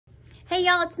Hey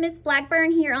y'all, it's Miss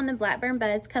Blackburn here on the Blackburn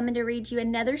Buzz coming to read you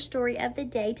another story of the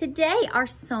day. Today, our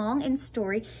song and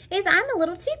story is I'm a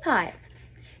Little Teapot.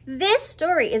 This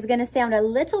story is going to sound a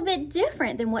little bit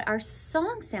different than what our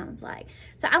song sounds like.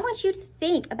 So I want you to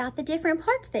think about the different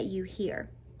parts that you hear,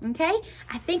 okay?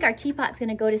 I think our teapot's going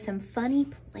to go to some funny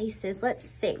places. Let's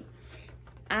see.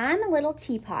 I'm a Little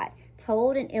Teapot,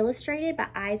 told and illustrated by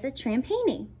Isa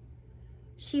Trampini.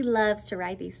 She loves to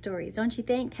write these stories, don't you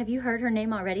think? Have you heard her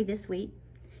name already this week?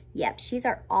 Yep, she's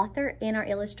our author and our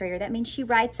illustrator. That means she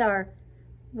writes our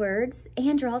words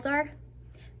and draws our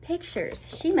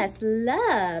pictures. She must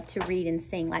love to read and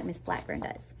sing like Miss Blackburn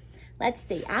does. Let's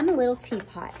see, I'm a Little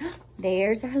Teapot.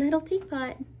 There's our little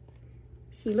teapot.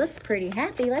 She looks pretty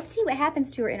happy. Let's see what happens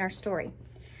to her in our story.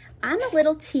 I'm a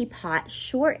little teapot,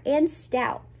 short and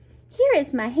stout. Here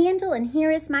is my handle and here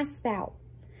is my spout.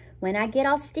 When I get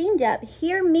all steamed up,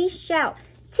 hear me shout,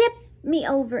 tip me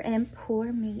over and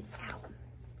pour me out.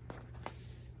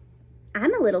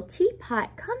 I'm a little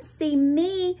teapot, come see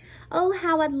me. Oh,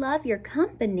 how I'd love your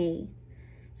company.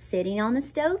 Sitting on the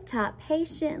stovetop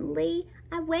patiently,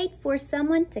 I wait for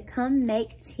someone to come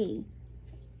make tea.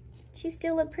 She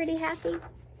still look pretty happy?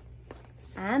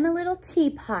 I'm a little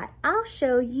teapot. I'll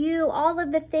show you all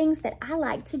of the things that I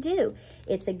like to do.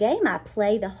 It's a game I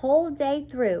play the whole day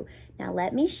through. Now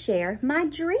let me share my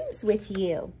dreams with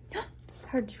you.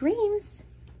 Her dreams?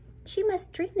 She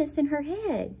must dream this in her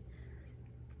head.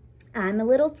 I'm a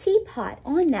little teapot.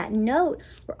 On that note,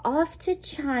 we're off to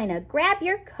China. Grab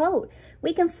your coat.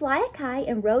 We can fly a kite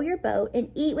and row your boat and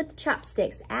eat with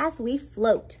chopsticks as we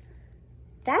float.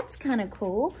 That's kind of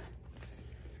cool.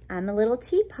 I'm a little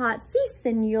teapot, si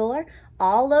senor.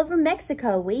 All over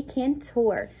Mexico we can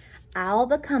tour. I'll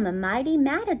become a mighty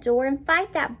matador and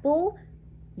fight that bull.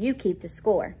 You keep the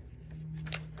score.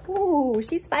 Ooh,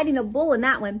 she's fighting a bull in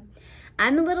that one.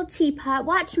 I'm a little teapot,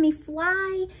 watch me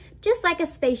fly, just like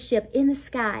a spaceship in the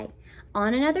sky.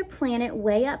 On another planet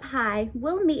way up high,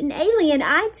 we'll meet an alien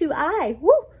eye to eye.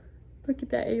 Woo! Look at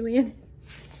that alien.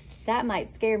 That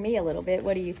might scare me a little bit.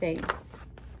 What do you think?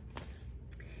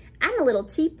 I'm a little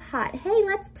teapot. Hey,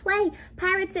 let's play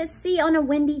pirates at sea on a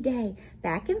windy day.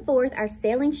 Back and forth, our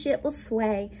sailing ship will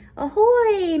sway.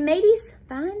 Ahoy, mateys,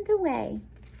 find the way.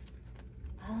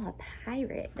 Oh, a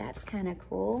pirate. That's kind of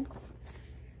cool.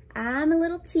 I'm a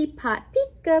little teapot,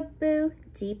 peekaboo.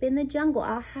 Deep in the jungle,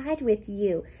 I'll hide with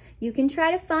you. You can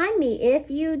try to find me. If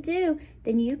you do,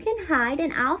 then you can hide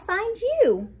and I'll find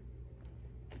you.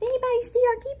 Anybody see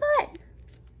our teapot?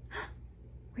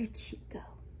 Where'd she go?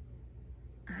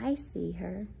 I see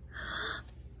her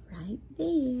right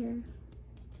there.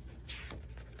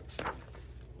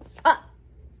 Oh,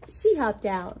 she hopped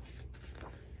out.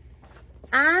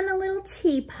 I'm a little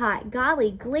teapot,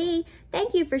 golly glee.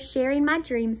 Thank you for sharing my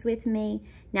dreams with me.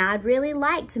 Now I'd really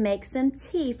like to make some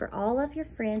tea for all of your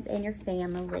friends and your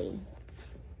family.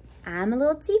 I'm a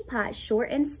little teapot, short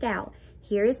and stout.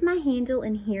 Here is my handle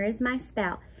and here is my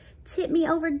spout. Tip me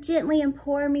over gently and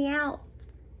pour me out.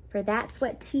 For that's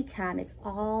what tea time is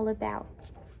all about.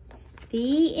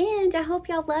 The end. I hope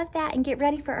y'all love that and get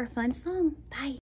ready for our fun song. Bye.